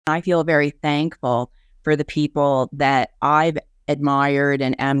I feel very thankful for the people that I've admired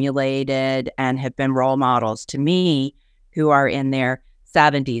and emulated and have been role models to me who are in their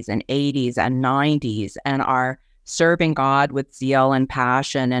 70s and 80s and 90s and are serving God with zeal and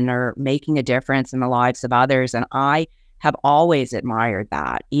passion and are making a difference in the lives of others. And I have always admired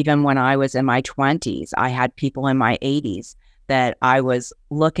that. Even when I was in my 20s, I had people in my 80s that I was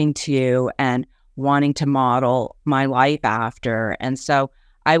looking to and wanting to model my life after. And so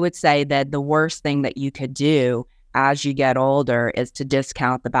I would say that the worst thing that you could do as you get older is to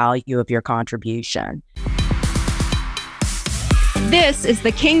discount the value of your contribution. This is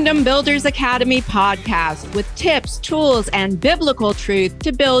the Kingdom Builders Academy podcast with tips, tools, and biblical truth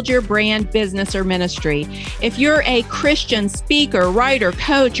to build your brand, business, or ministry. If you're a Christian speaker, writer,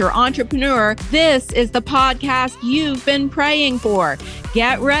 coach, or entrepreneur, this is the podcast you've been praying for.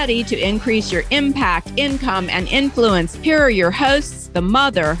 Get ready to increase your impact, income, and influence. Here are your hosts, the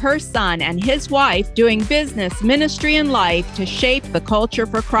mother, her son, and his wife doing business, ministry, and life to shape the culture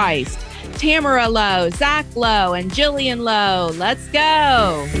for Christ. Tamara Lowe, Zach Lowe, and Jillian Lowe. Let's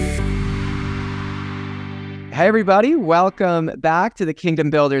go. Hey, everybody. Welcome back to the Kingdom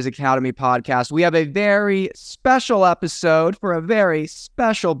Builders Academy podcast. We have a very special episode for a very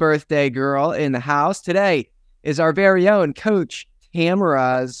special birthday girl in the house. Today is our very own Coach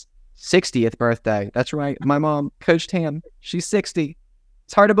Tamara's 60th birthday. That's right. My mom, Coach Tam, she's 60.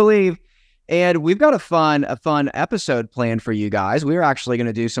 It's hard to believe. And we've got a fun episode planned for you guys. We're actually going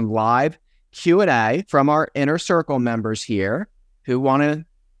to do some live Q&A from our Inner Circle members here who want to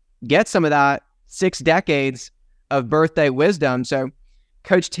get some of that 6 decades of birthday wisdom. So,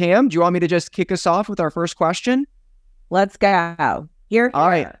 Coach Tam, do you want me to just kick us off with our first question? Let's go. Here. All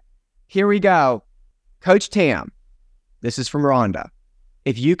right. Here we go. Coach Tam, this is from Rhonda.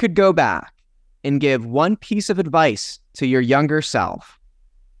 If you could go back and give one piece of advice to your younger self,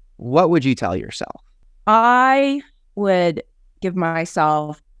 what would you tell yourself? I would give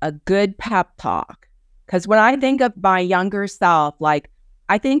myself a good pep talk. Because when I think of my younger self, I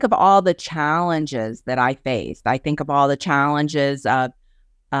think of all the challenges that I faced. I think of all the challenges of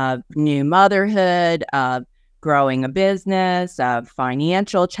new motherhood, of growing a business, of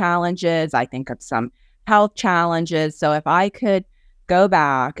financial challenges. I think of some health challenges. So if I could go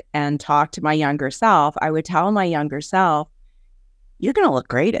back and talk to my younger self, I would tell my younger self, you're going to look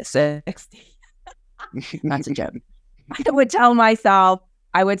great at 60. That's a joke. I would tell myself,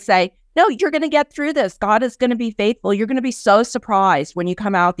 I would say, no, you're going to get through this. God is going to be faithful. You're going to be so surprised when you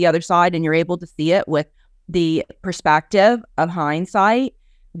come out the other side and you're able to see it with the perspective of hindsight,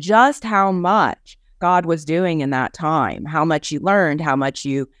 just how much God was doing in that time, how much you learned, how much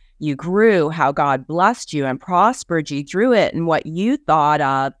you grew, how God blessed you and prospered you through it, and what you thought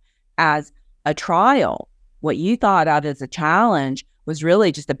of as a trial, what you thought of as a challenge was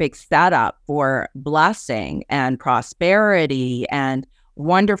really just a big setup for blessing and prosperity and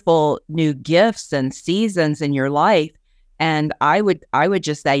wonderful new gifts and seasons in your life. And I would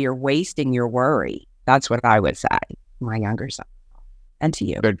just say you're wasting your worry. That's what I would say to my younger self. And to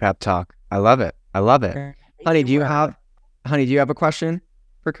you. Good pep talk. I love it. Honey, do you have a question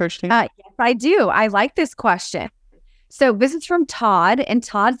for Coach Tam? Yes, I do. I like this question. So this is from Todd, and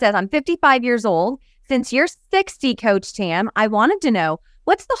Todd says, I'm 55 years old. Since you're 60, Coach Tam, I wanted to know,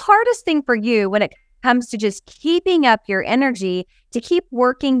 what's the hardest thing for you when it comes to just keeping up your energy, to keep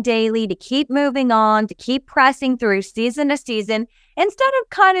working daily, to keep moving on, to keep pressing through season to season, instead of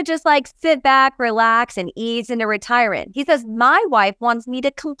kind of just sit back, relax, and ease into retirement? He says, my wife wants me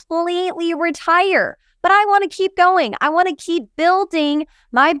to completely retire, but I want to keep going. I want to keep building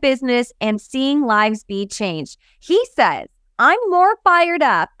my business and seeing lives be changed. He says, I'm more fired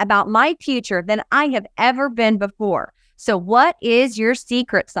up about my future than I have ever been before. So what is your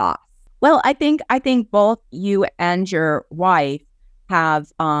secret sauce? Well, I think both you and your wife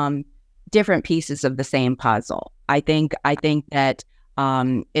have different pieces of the same puzzle. I think that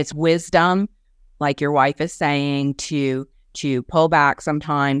it's wisdom, like your wife is saying, to pull back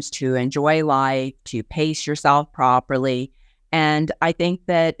sometimes, to enjoy life, to pace yourself properly. And I think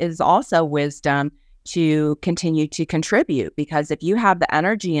that is also wisdom to continue to contribute, because if you have the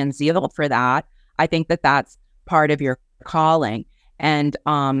energy and zeal for that, I think that that's part of your calling. And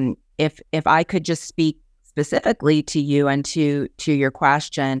if I could just speak specifically to you and to your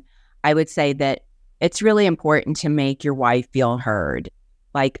question, I would say that it's really important to make your wife feel heard.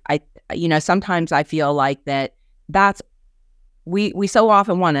 Sometimes I feel like that's we so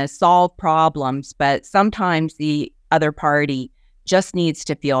often want to solve problems, but sometimes the other party just needs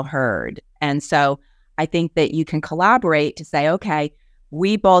to feel heard. And so I think that you can collaborate to say, okay,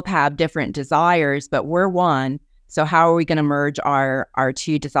 we both have different desires, but we're one. So how are we going to merge our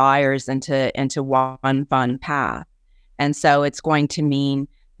two desires into one fun path? And so it's going to mean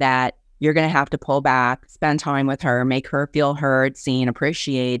that you're going to have to pull back, spend time with her, make her feel heard, seen,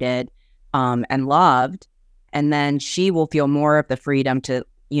 appreciated, and loved. And then she will feel more of the freedom to,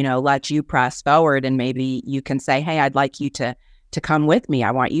 let you press forward. And maybe you can say, hey, I'd like you to come with me.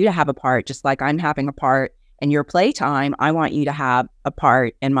 I want you to have a part, just like I'm having a part in your playtime. I want you to have a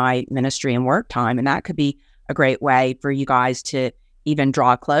part in my ministry and work time. And that could be a great way for you guys to even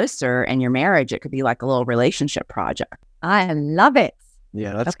draw closer in your marriage. It could be like a little relationship project. I love it.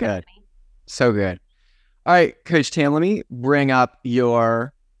 Yeah, that's good. So good. All right, Coach Tam, let me bring up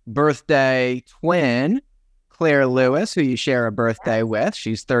your birthday twin, Claire Lewis, who you share a birthday with.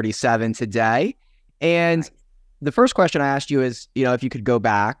 She's 37 today. And the first question I asked you is, if you could go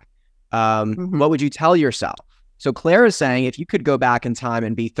back, what would you tell yourself? So Claire is saying, if you could go back in time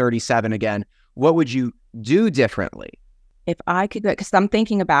and be 37 again, what would you do differently? If I could, because I'm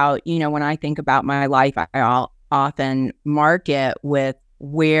thinking about, when I think about my life, I often mark it with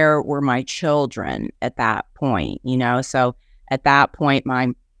where were my children at that point, So at that point,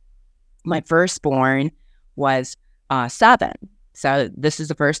 my firstborn was 7. So this is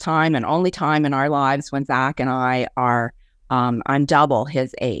the first time and only time in our lives when Zach and I are, I'm double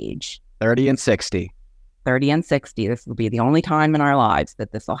his age. 30 and 60. 30 and 60. This will be the only time in our lives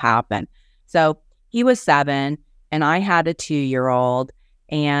that this will happen. So he was 7 and I had a 2-year-old.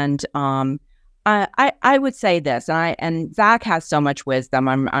 And I would say this, and Zach has so much wisdom.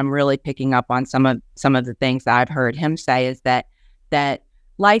 I'm really picking up on some of the things that I've heard him say is that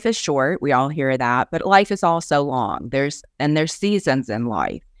life is short. We all hear that, but life is also long. There's seasons in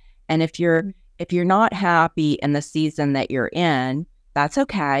life. And if you're not happy in the season that you're in, that's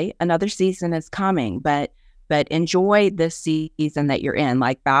okay. Another season is coming, but enjoy this season that you're in.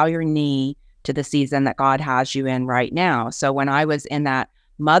 Like bow your knee to the season that God has you in right now. So when I was in that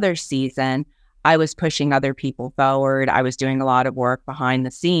mother season, I was pushing other people forward. I was doing a lot of work behind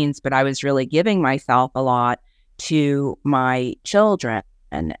the scenes, but I was really giving myself a lot to my children.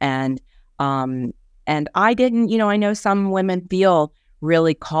 And I didn't, I know some women feel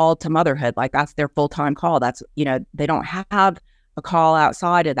really called to motherhood, like that's their full-time call. That's, they don't have a call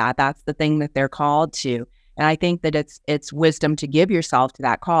outside of that. That's the thing that they're called to. And I think that it's wisdom to give yourself to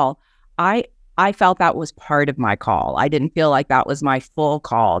that call. I felt that was part of my call. I didn't feel like that was my full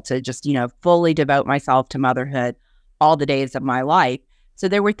call to just, fully devote myself to motherhood all the days of my life. So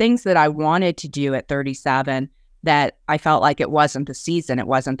there were things that I wanted to do at 37 that I felt like it wasn't the season, it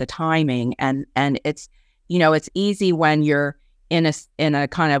wasn't the timing. And it's, it's easy when you're in a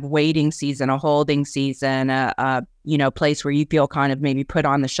kind of waiting season, a holding season, a place where you feel kind of maybe put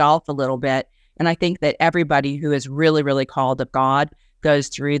on the shelf a little bit. And I think that everybody who is really, really called of God goes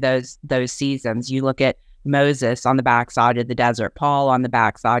through those seasons. You look at Moses on the backside of the desert, Paul on the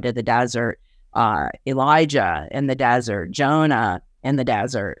backside of the desert, Elijah in the desert, Jonah in the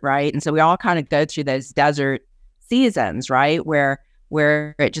desert, right? And so we all kind of go through those desert seasons, right? Where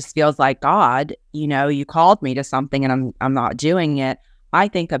it just feels like, God, you called me to something and I'm not doing it. I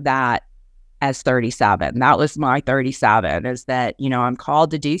think of that as 37. That was my 37, is that, I'm called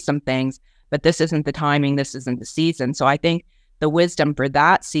to do some things, but this isn't the timing, this isn't the season. So I think the wisdom for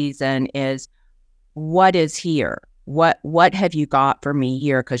that season is, what is here? What have you got for me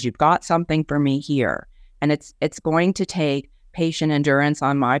here? Because you've got something for me here. And it's going to take patient endurance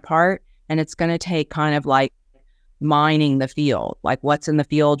on my part. And it's going to take kind of like mining the field, like what's in the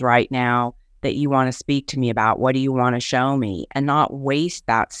field right now that you want to speak to me about? What do you want to show me? And not waste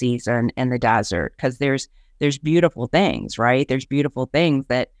that season in the desert, because there's beautiful things, right? There's beautiful things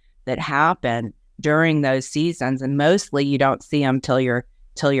that happen during those seasons, and mostly you don't see them till you're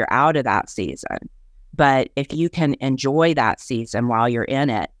out of that season. But if you can enjoy that season while you're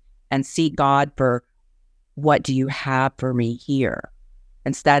in it and seek God for, what do you have for me here,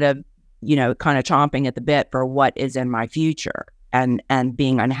 instead of kind of chomping at the bit for what is in my future and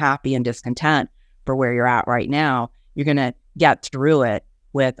being unhappy and discontent for where you're at right now, you're going to get through it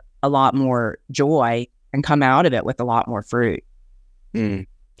with a lot more joy and come out of it with a lot more fruit.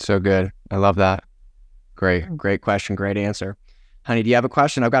 So good. I love that. Great question. Great answer. Honey, do you have a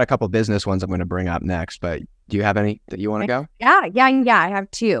question? I've got a couple of business ones I'm going to bring up next, but do you have any that you want to go? Yeah. I have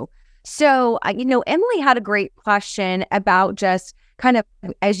 2. So, Emily had a great question about just kind of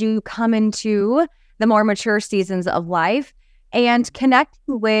as you come into the more mature seasons of life and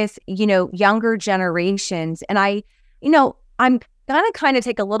connecting with, younger generations. And I'm going to kind of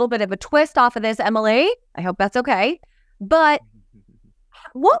take a little bit of a twist off of this, Emily. I hope that's okay. But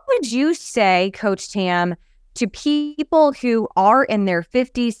what would you say, Coach Tam, to people who are in their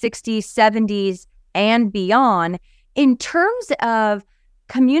 50s, 60s, 70s and beyond in terms of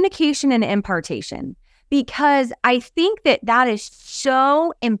communication and impartation, because I think that that is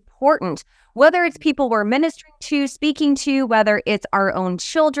so important, whether it's people we're ministering to, speaking to, whether it's our own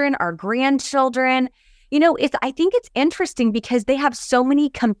children, our grandchildren. I think it's interesting because they have so many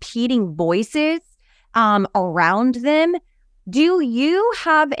competing voices around them. Do you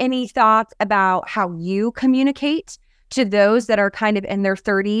have any thoughts about how you communicate to those that are kind of in their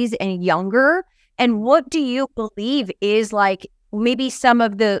 30s and younger? And what do you believe is like maybe some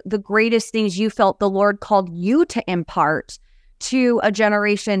of the greatest things you felt the Lord called you to impart to a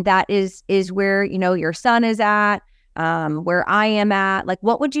generation that is where, your son is at, where I am at? Like,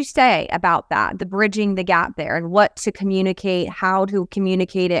 what would you say about that, the bridging the gap there, and what to communicate, how to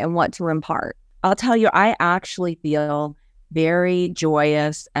communicate it, and what to impart? I'll tell you, I actually feel very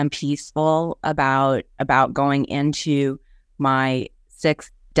joyous and peaceful about going into my 6th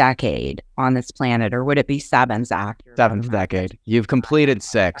decade on this planet, or would it be 7th, Zach? 7th decade. You've completed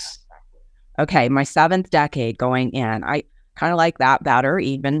 6. Okay, my 7th decade going in. I kind of like that better,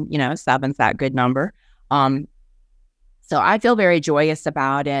 even, 7's that good number. So I feel very joyous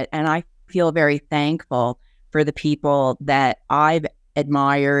about it, and I feel very thankful for the people that I've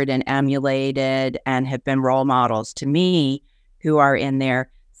admired and emulated and have been role models to me, who are in their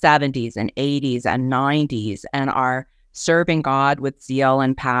 70s and 80s and 90s and are serving God with zeal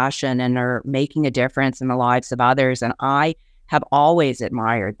and passion and are making a difference in the lives of others. And I have always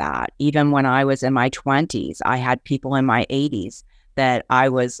admired that. Even when I was in my 20s, I had people in my 80s that I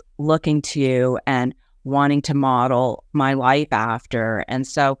was looking to and wanting to model my life after. And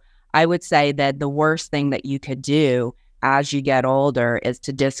so I would say that the worst thing that you could do as you get older is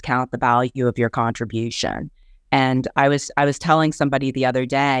to discount the value of your contribution. And I was telling somebody the other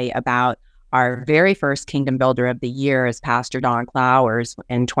day about our very first Kingdom Builder of the Year is Pastor Don Clowers.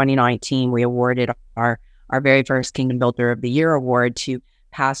 In 2019, we awarded our very first Kingdom Builder of the Year award to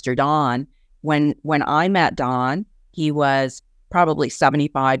Pastor Don. When I met Don, he was probably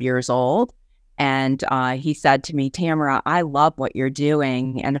 75 years old. And he said to me, Tamara, I love what you're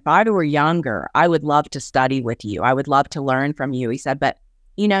doing. And if I were younger, I would love to study with you. I would love to learn from you. He said, but,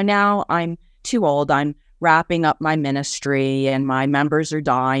 now I'm too old. I'm wrapping up my ministry and my members are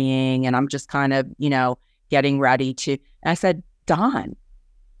dying. And I'm just kind of, getting ready to. And I said, Don,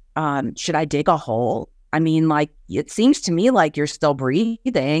 should I dig a hole? I mean, like, it seems to me like you're still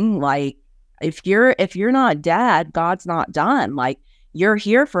breathing. Like, if you're not dead, God's not done. Like, you're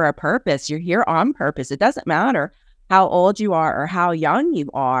here for a purpose. You're here on purpose. It doesn't matter how old you are or how young you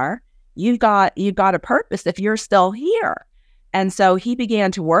are. You've got a purpose if you're still here. And so he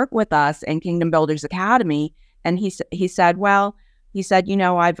began to work with us in Kingdom Builders Academy. And he said,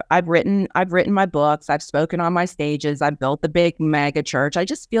 I've written my books. I've spoken on my stages. I've built the big mega church. I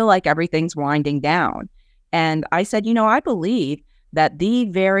just feel like everything's winding down. And I said, I believe that the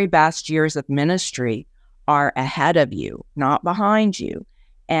very best years of ministry are ahead of you, not behind you.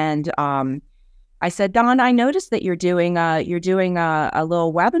 And I said, Don, I noticed that you're doing a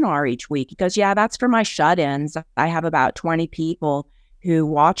little webinar each week. He goes, yeah, that's for my shut-ins. I have about 20 people who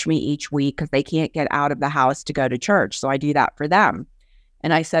watch me each week because they can't get out of the house to go to church. So I do that for them.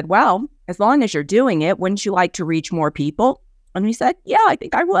 And I said, well, as long as you're doing it, wouldn't you like to reach more people? And he said, yeah, I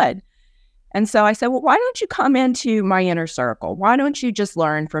think I would. And so I said, well, why don't you come into my inner circle? Why don't you just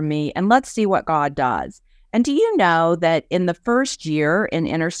learn from me and let's see what God does? And do you know that in the first year in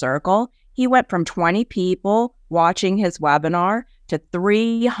Inner Circle, he went from 20 people watching his webinar to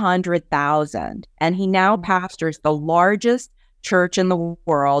 300,000. And he now pastors the largest church in the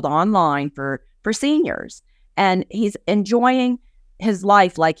world online for seniors. And he's enjoying his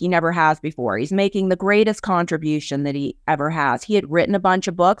life like he never has before. He's making the greatest contribution that he ever has. He had written a bunch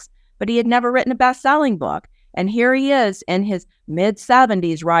of books, but he had never written a best-selling book. And here he is in his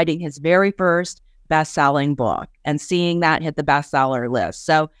mid-70s writing his very first best-selling book and seeing that hit the bestseller list.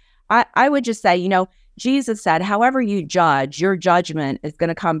 So I would just say, Jesus said, however you judge, your judgment is going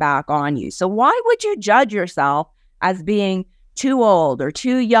to come back on you. So why would you judge yourself as being too old or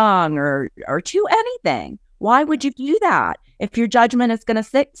too young or too anything? Why would you do that if your judgment is going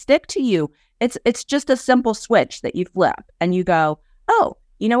to stick to you? It's just a simple switch that you flip and you go, oh,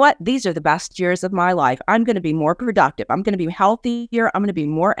 you know what? These are the best years of my life. I'm going to be more productive. I'm going to be healthier. I'm going to be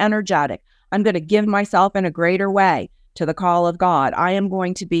more energetic. I'm going to give myself in a greater way to the call of God. I am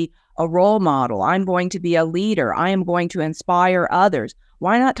going to be a role model. I'm going to be a leader. I am going to inspire others.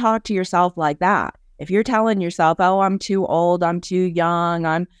 Why not talk to yourself like that? If you're telling yourself, oh, I'm too old, I'm too young,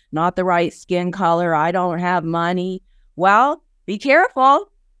 I'm not the right skin color, I don't have money, well, be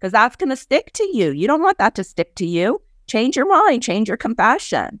careful because that's going to stick to you. You don't want that to stick to you. Change your mind, change your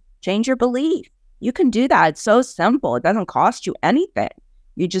confession, change your belief. You can do that. It's so simple. It doesn't cost you anything.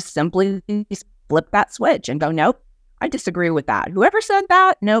 You just simply flip that switch and go, nope, I disagree with that. Whoever said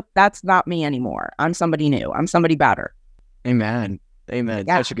that, nope, that's not me anymore. I'm somebody new. I'm somebody better. Amen. Amen.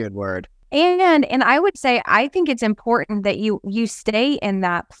 Yeah. Such a good word. And I would say, I think it's important that you stay in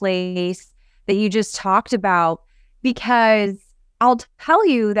that place that you just talked about, because I'll tell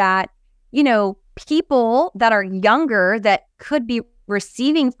you that, people that are younger that could be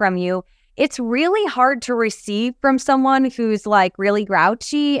receiving from you, it's really hard to receive from someone who's like really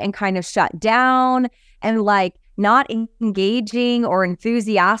grouchy and kind of shut down and like not engaging or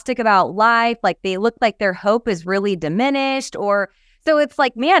enthusiastic about life. Like they look like their hope is really diminished, so it's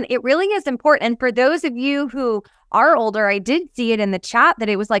like, man, it really is important. And for those of you who are older, I did see it in the chat that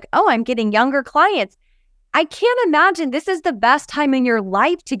it was like, oh, I'm getting younger clients. I can't imagine this is the best time in your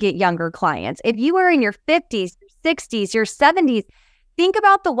life to get younger clients. If you are in your 50s, your 60s, your 70s, think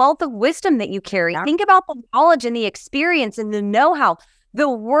about the wealth of wisdom that you carry. Yeah. Think about the knowledge and the experience and the know-how. The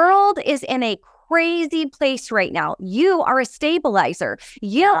world is in a crazy place right now. You are a stabilizer.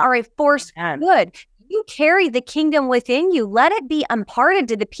 You are a force for good. You carry the kingdom within you. Let it be imparted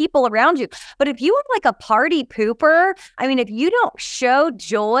to the people around you. But if you are like a party pooper, if you don't show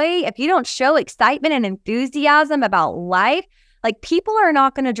joy, if you don't show excitement and enthusiasm about life, like people are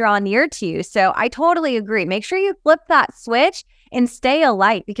not going to draw near to you. So I totally agree. Make sure you flip that switch and stay a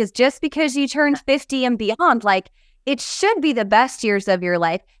light, because just because you turn 50 and beyond, like it should be the best years of your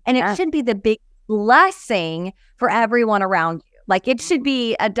life, and it should be the big blessing for everyone around you. Like it should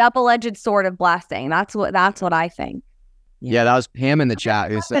be a double-edged sword of blessing. That's what I think. Yeah, that was Pam in the chat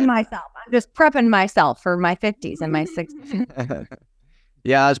who said. I'm just prepping myself for my 50s and my 60s.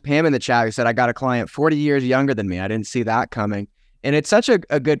 Yeah, that was Pam in the chat who said, I got a client 40 years younger than me. I didn't see that coming. And it's such a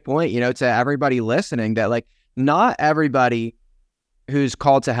good point, to everybody listening, that like not everybody who's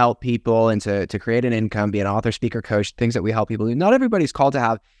called to help people and to create an income, be an author, speaker, coach, things that we help people do. Not everybody's called to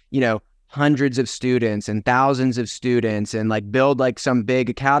have, hundreds of students and thousands of students and like build like some big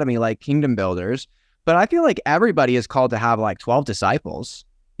academy like Kingdom Builders. But I feel like everybody is called to have like 12 disciples.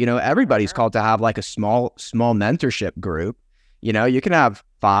 Everybody's called to have like a small mentorship group. You can have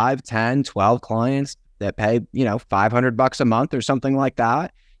 5, 10, 12 clients that pay, $500 a month or something like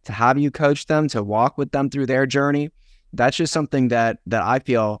that to have you coach them, to walk with them through their journey. That's just something that I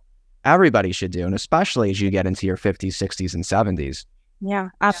feel everybody should do. And especially as you get into your 50s, 60s, and 70s. Yeah,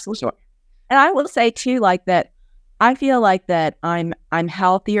 absolutely. And I will say too, like that, I feel like that I'm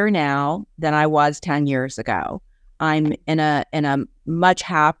healthier now than I was 10 years ago. I'm in a much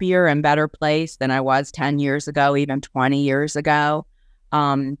happier and better place than I was 10 years ago, even 20 years ago.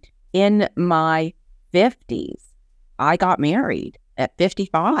 In my 50s, I got married. At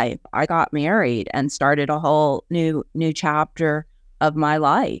 55, I got married and started a whole new chapter of my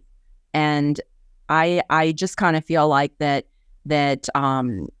life. And I just kind of feel like that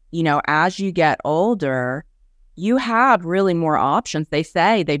as you get older, you have really more options. They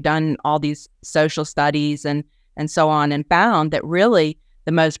say they've done all these social studies and so on, and found that really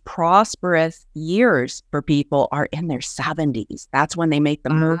the most prosperous years for people are in their 70s. That's when they make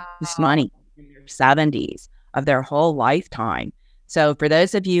the most money, in their 70s of their whole lifetime. So for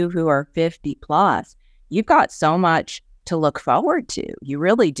those of you who are 50 plus, you've got so much to look forward to. You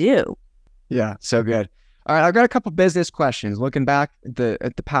really do. Yeah, so good. All right, I've got a couple business questions looking back at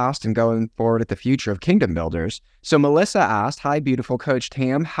the past and going forward at the future of Kingdom Builders. So Melissa asked, hi, beautiful Coach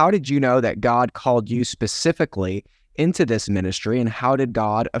Tam, how did you know that God called you specifically into this ministry, and how did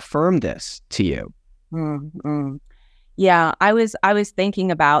God affirm this to you? Mm-hmm. Yeah, I was thinking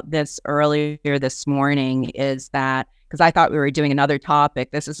about this earlier this morning, is that because I thought we were doing another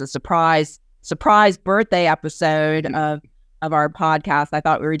topic. This is a surprise birthday episode of our podcast. I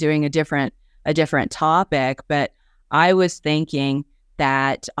thought we were doing a different topic, but I was thinking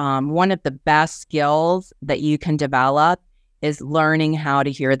that one of the best skills that you can develop is learning how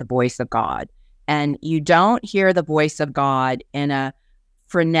to hear the voice of God. And you don't hear the voice of God in a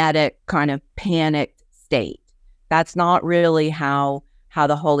frenetic kind of panicked state. That's not really how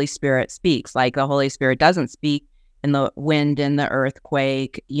the Holy Spirit speaks. Like the Holy Spirit doesn't speak in the wind and the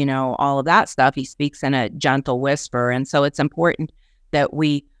earthquake, all of that stuff. He speaks in a gentle whisper. And so it's important that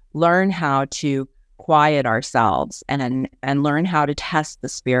we learn how to quiet ourselves and learn how to test the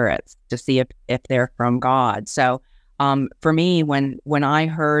spirits to see if they're from God. So for me, when I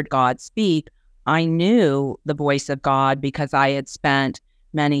heard God speak, I knew the voice of God because I had spent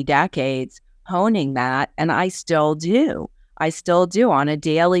many decades honing that, and I still do. On a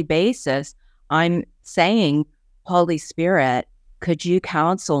daily basis. I'm saying, Holy Spirit, could you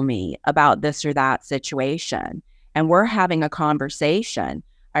counsel me about this or that situation? And we're having a conversation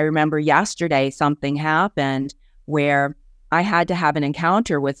I remember yesterday something happened where I had to have an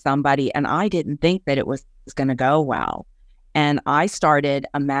encounter with somebody and I didn't think that it was going to go well. And I started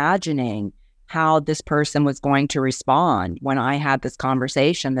imagining how this person was going to respond when I had this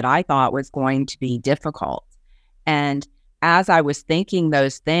conversation that I thought was going to be difficult. And as I was thinking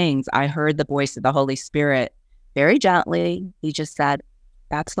those things, I heard the voice of the Holy Spirit very gently. He just said,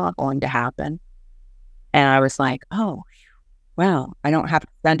 "That's not going to happen." And I was like, oh, well, I don't have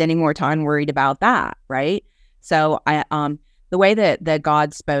to spend any more time worried about that, right? So the way that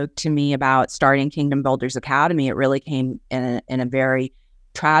God spoke to me about starting Kingdom Builders Academy, it really came in a very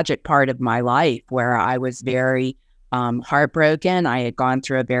tragic part of my life where I was very heartbroken. I had gone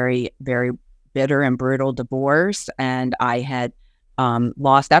through a very, very bitter and brutal divorce, and I had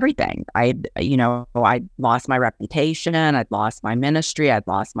lost everything. I lost my reputation, I'd lost my ministry, I'd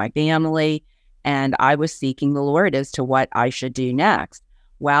lost my family, and I was seeking the Lord as to what I should do next.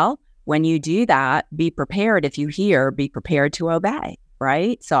 Well, when you do that, be prepared. If you hear, be prepared to obey,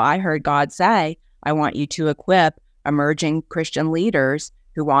 right? So I heard God say, I want you to equip emerging Christian leaders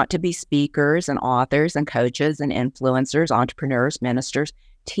who want to be speakers and authors and coaches and influencers, entrepreneurs, ministers.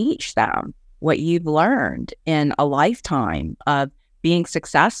 Teach them what you've learned in a lifetime of being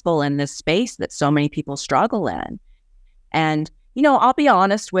successful in this space that so many people struggle in. And, I'll be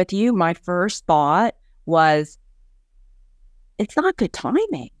honest with you, my first thought was, it's not good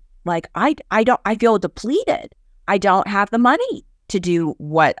timing. Like, I feel depleted. I don't have the money to do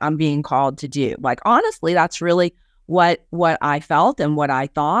what I'm being called to do. Like, honestly, that's really what I felt and what I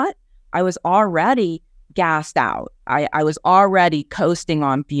thought. I was already gassed out. I was already coasting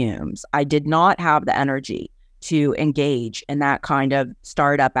on fumes. I did not have the energy to engage in that kind of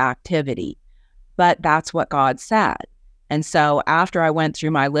startup activity. But that's what God said. And so after I went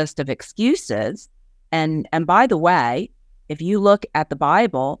through my list of excuses, and by the way, if you look at the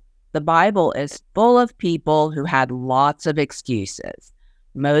Bible is full of people who had lots of excuses.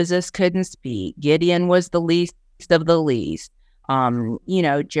 Moses couldn't speak. Gideon was the least of the least.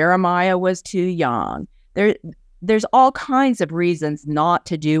 Jeremiah was too young. There's all kinds of reasons not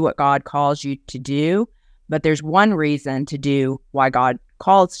to do what God calls you to do, but there's one reason to do why God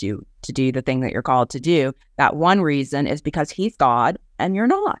calls you to do the thing that you're called to do. That one reason is because He's God and you're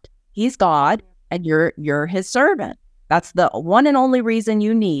not. He's God and you're His servant. That's the one and only reason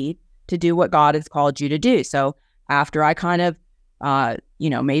you need to do what God has called you to do. So after I kind of,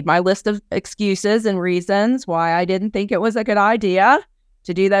 made my list of excuses and reasons why I didn't think it was a good idea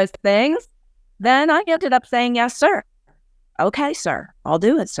to do those things, then I ended up saying, yes, sir. Okay, sir. I'll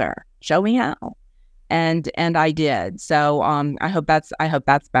do it, sir. Show me how. And I did. So I hope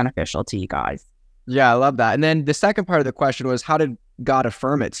that's beneficial to you guys. Yeah, I love that. And then the second part of the question was, how did God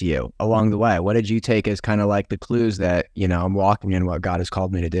affirm it to you along the way? What did you take as kind of like the clues that, I'm walking in what God has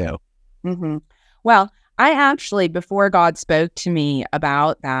called me to do? Mm-hmm. Well, I actually, before God spoke to me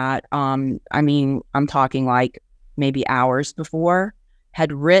about that, I'm talking like maybe hours before,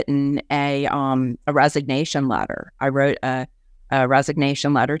 had written a resignation letter. I wrote a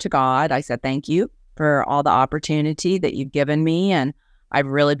resignation letter to God. I said, thank you for all the opportunity that you've given me. And I've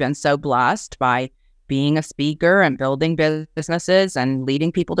really been so blessed by being a speaker and building businesses and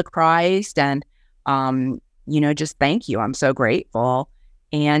leading people to Christ. And, just thank you. I'm so grateful.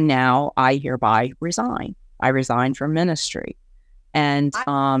 And now I hereby resign. I resign from ministry. And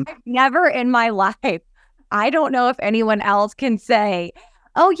I've never in my life, I don't know if anyone else can say,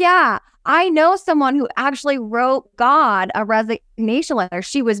 oh yeah, I know someone who actually wrote God a resignation letter.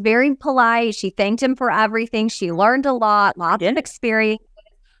 She was very polite. She thanked Him for everything. She learned a lot, lots of experience.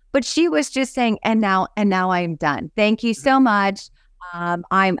 But she was just saying, and now I'm done. Thank you so much.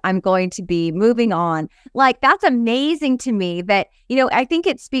 I'm going to be moving on. Like, that's amazing to me that, I think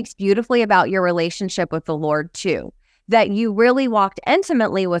it speaks beautifully about your relationship with the Lord too, that you really walked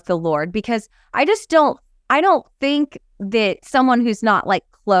intimately with the Lord, because I don't think that someone who's not like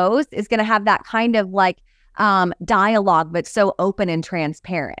closed is going to have that kind of like dialogue, but so open and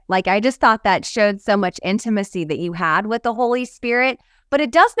transparent. Like, I just thought that showed so much intimacy that you had with the Holy Spirit. But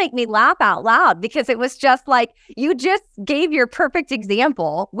it does make me laugh out loud, because it was just like, you just gave your perfect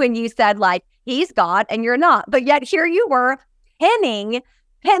example when you said like, He's God and you're not. But yet here you were penning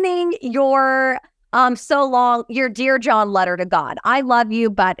your your Dear John letter to God. I love you,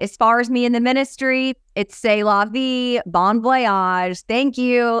 but as far as me in the ministry, it's c'est la vie, bon voyage, thank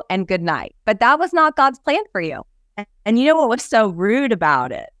you, and good night. But that was not God's plan for you. And you know what was so rude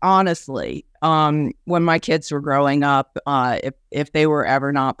about it, honestly? When my kids were growing up, if they were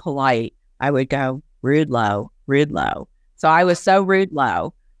ever not polite, I would go, rude low, rude low. So I was so rude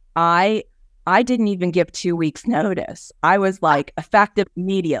low. I I didn't even give 2 weeks notice. I was like effective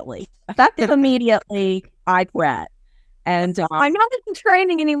immediately. I quit. And I'm not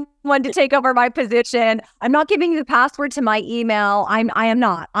training anyone to take over my position. I'm not giving you the password to my email. I am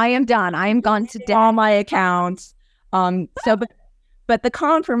not. I am done. I am gone today. All my accounts. But the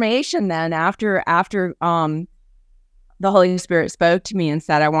confirmation then after the Holy Spirit spoke to me and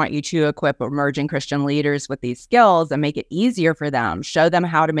said, I want you to equip emerging Christian leaders with these skills and make it easier for them, show them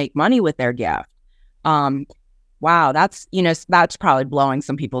how to make money with their gift. Wow, that's probably blowing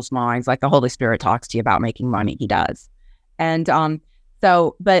some people's minds. Like the Holy Spirit talks to you about making money. He does. And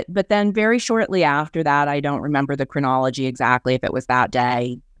but then very shortly after that, I don't remember the chronology exactly, if it was that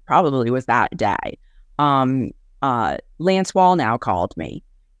day, probably was that day. Lance Wallnau called me.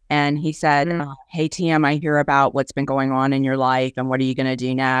 And he said, hey, Tam, I hear about what's been going on in your life and what are you going to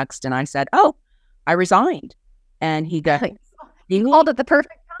do next? And I said, oh, I resigned. And he goes, you called at the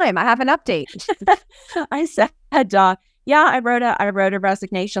perfect time. I have an update. I said, yeah, I wrote a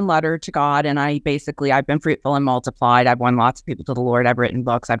resignation letter to God. And I've been fruitful and multiplied. I've won lots of people to the Lord. I've written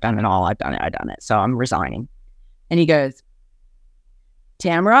books. I've done it all. I've done it. So I'm resigning. And he goes,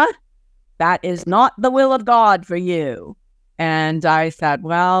 Tamara, that is not the will of God for you. And I said,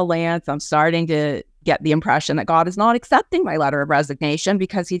 well, Lance, I'm starting to get the impression that God is not accepting my letter of resignation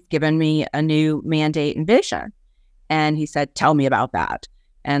because he's given me a new mandate and vision. And he said, tell me about that.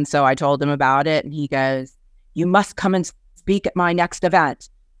 And so I told him about it. And he goes, you must come and speak at my next event.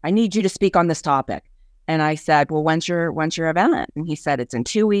 I need you to speak on this topic. And I said, well, when's your event? And he said, it's in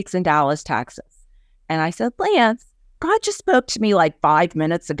 2 weeks in Dallas, Texas. And I said, Lance, God just spoke to me like 5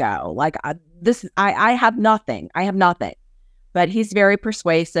 minutes ago. Like I have nothing. But he's very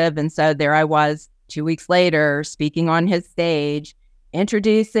persuasive. And so there I was 2 weeks later speaking on his stage,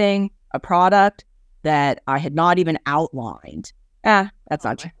 introducing a product that I had not even outlined. That's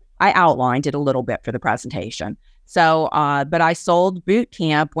not true. I outlined it a little bit for the presentation. So, but I sold boot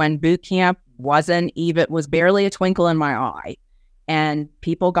camp when boot camp was barely a twinkle in my eye. And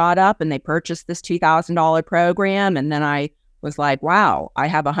people got up and they purchased this $2,000 program. And then I was like, wow, I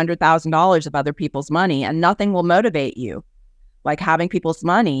have $100,000 of other people's money and nothing will motivate you like having people's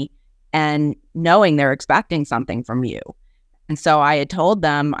money and knowing they're expecting something from you. And so I had told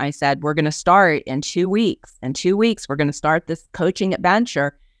them, I said, we're going to start in 2 weeks. In 2 weeks, we're going to start this coaching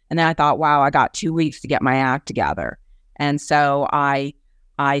adventure. And then I thought, wow, I got 2 weeks to get my act together. And so I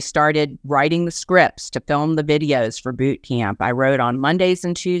started writing the scripts to film the videos for boot camp. I wrote on Mondays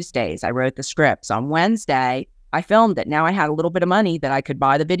and Tuesdays. I wrote the scripts. On Wednesday, I filmed it. Now I had a little bit of money that I could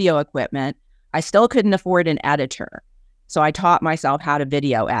buy the video equipment. I still couldn't afford an editor. So I taught myself how to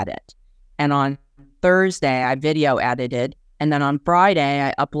video edit. And on Thursday, I video edited. And then on Friday,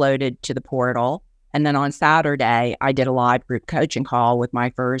 I uploaded to the portal. And then on Saturday, I did a live group coaching call with my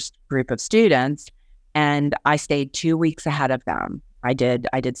first group of students. And I stayed 2 weeks ahead of them. I did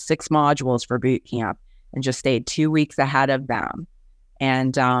 6 modules for boot camp and just stayed 2 weeks ahead of them.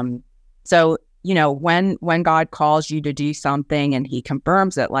 And so, when God calls you to do something and he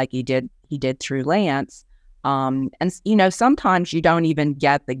confirms it like he did through Lance, and sometimes you don't even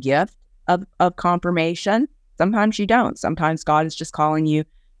get the gift of confirmation. Sometimes you don't. Sometimes God is just calling you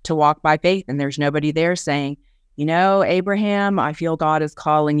to walk by faith and there's nobody there saying, Abraham, I feel God is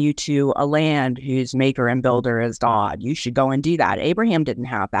calling you to a land whose maker and builder is God. You should go and do that. Abraham didn't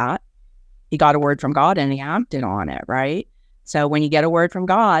have that. He got a word from God and he acted on it, right? So when you get a word from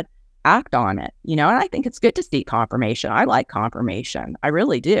God, act on it, and I think it's good to seek confirmation. I like confirmation. I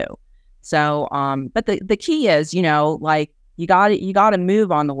really do. So, but the key is, you got to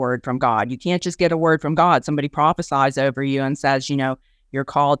move on the word from God. You can't just get a word from God. Somebody prophesies over you and says, you're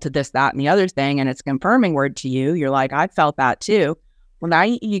called to this, that, and the other thing, and it's a confirming word to you. You're like, I felt that too. Well, now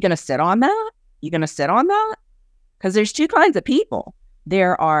you're going to sit on that? You're going to sit on that? Because there's two kinds of people.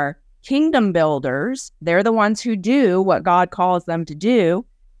 There are kingdom builders. They're the ones who do what God calls them to do.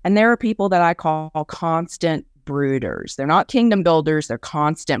 And there are people that I call constant brooders. They're not kingdom builders. They're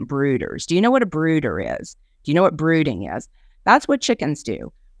constant brooders. Do you know what a brooder is? Do you know what brooding is? That's what chickens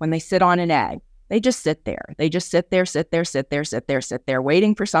do when they sit on an egg. They just sit there. They just sit there,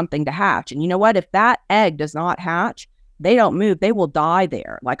 waiting for something to hatch. And you know what? If that egg does not hatch, they don't move. They will die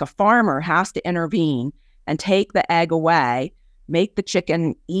there. Like a farmer has to intervene and take the egg away, make the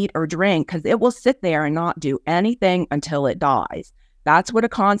chicken eat or drink, because it will sit there and not do anything until it dies. That's what a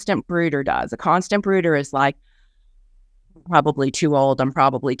constant brooder does. A constant brooder is like, probably too old. I'm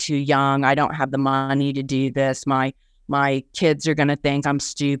probably too young. I don't have the money to do this. My kids are going to think I'm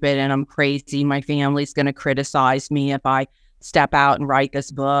stupid and I'm crazy. My family's going to criticize me if I step out and write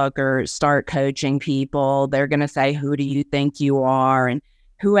this book or start coaching people. They're going to say, who do you think you are? And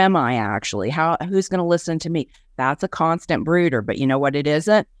Who am I actually? Who's going to listen to me? That's a constant brooder. But you know what it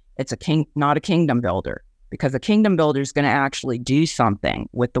isn't? It's not a kingdom builder, because a kingdom builder is going to actually do something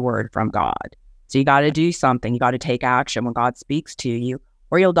with the word from God. So you got to do something. You got to take action when God speaks to you,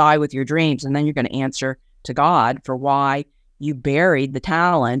 or you'll die with your dreams. And then you're going to answer to God for why you buried the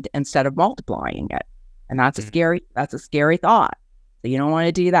talent instead of multiplying it. And that's a scary thought. So you don't want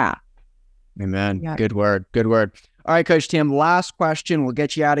to do that. Amen. Yeah. Good word. Good word. All right, Coach Tam, last question. We'll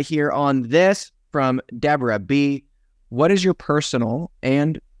get you out of here on this from Deborah B. What is your personal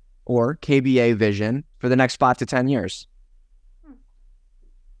and or KBA vision for the next 5 to 10 years?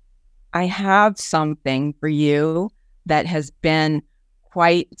 I have something for you that has been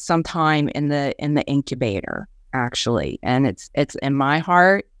quite some time in the incubator, actually. And it's in my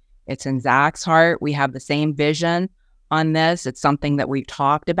heart. It's in Zach's heart. We have the same vision on this. It's something that we've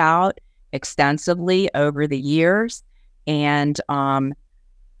talked about extensively over the years. And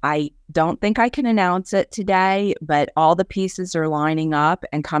I don't think I can announce it today, but all the pieces are lining up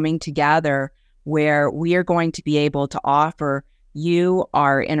and coming together where we are going to be able to offer you,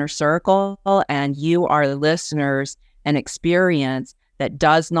 our inner circle, and you, our listeners, an experience that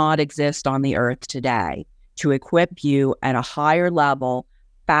does not exist on the earth today, to equip you at a higher level,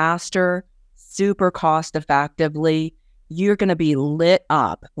 faster, super cost effectively. You're going to be lit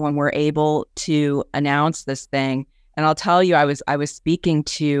up when we're able to announce this thing. And I'll tell you, I was speaking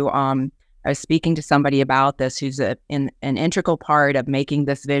to somebody about this who's an integral part of making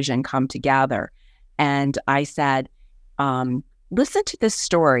this vision come together. And I said, listen to this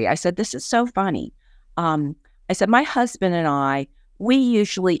story. I said, this is so funny. I said, my husband and I, we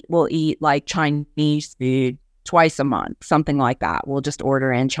usually will eat like Chinese food twice a month, something like that. We'll just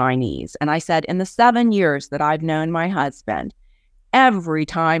order in Chinese. And I said, in the 7 years that I've known my husband, every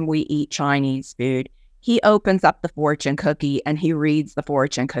time we eat Chinese food, he opens up the fortune cookie and he reads the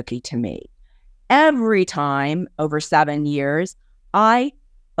fortune cookie to me. Every time over 7 years, I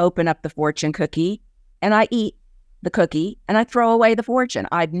open up the fortune cookie and I eat the cookie and I throw away the fortune.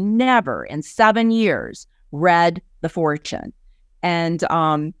 I've never in 7 years read the fortune. And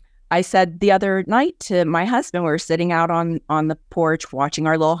I said the other night to my husband, we were sitting out on the porch watching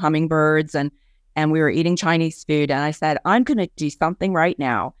our little hummingbirds and we were eating Chinese food. And I said, I'm going to do something right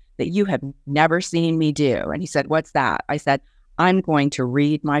now that you have never seen me do. And he said, what's that? I said, I'm going to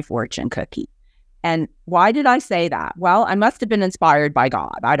read my fortune cookie. And why did I say that? Well, I must have been inspired by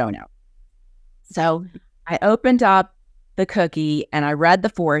God. I don't know. So I opened up the cookie and I read the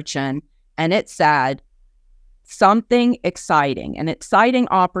fortune, and it said something exciting, an exciting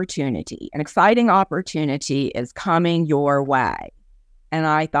opportunity. An exciting opportunity is coming your way. And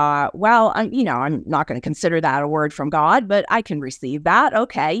I thought, well, I'm not going to consider that a word from God, but I can receive that.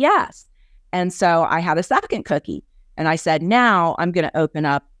 Okay, yes. And so I had a second cookie, and I said, now I'm going to open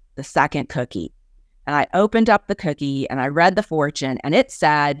up the second cookie. And I opened up the cookie and I read the fortune, and it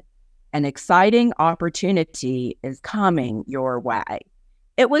said, an exciting opportunity is coming your way.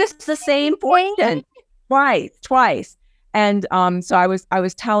 It was the same fortune twice. And so I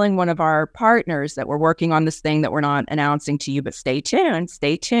was telling one of our partners that we're working on this thing that we're not announcing to you, but stay tuned,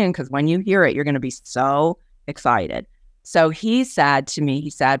 because when you hear it, you're going to be so excited. So he said to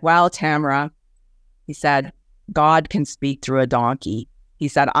me, well, Tamara, he said, God can speak through a donkey. He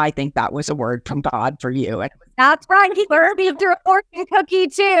said, I think that was a word from God for you. And that's right. He learned me through a fortune cookie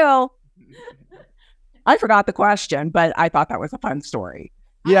too. I forgot the question, but I thought that was a fun story.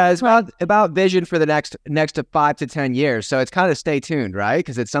 Yeah, it's about vision for the next 5 to 10 years. So it's kind of stay tuned, right?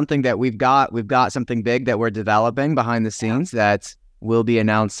 Because it's something that we've got something big that we're developing behind the scenes that we'll be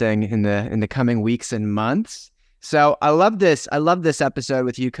announcing in the coming weeks and months. So I love this episode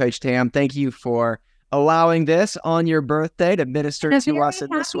with you, Coach Tam. Thank you for allowing this on your birthday to minister to us in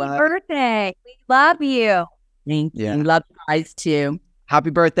this way. Happy birthday. We love you. Thank you. We love you guys too. Happy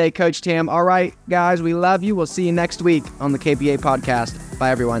birthday, Coach Tam. All right, guys, we love you. We'll see you next week on the KBA podcast. Bye,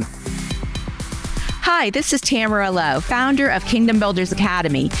 everyone. Hi, this is Tamara Lowe, founder of Kingdom Builders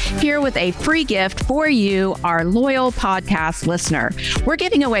Academy, here with a free gift for you, our loyal podcast listener. We're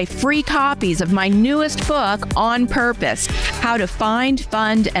giving away free copies of my newest book, On Purpose, How to Find,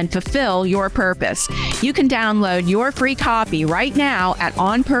 Fund, and Fulfill Your Purpose. You can download your free copy right now at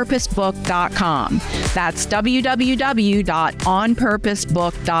onpurposebook.com. That's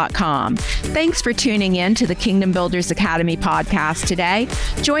www.onpurposebook.com. Thanks for tuning in to the Kingdom Builders Academy podcast today.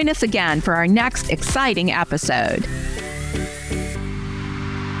 Join us again for our next exciting episode.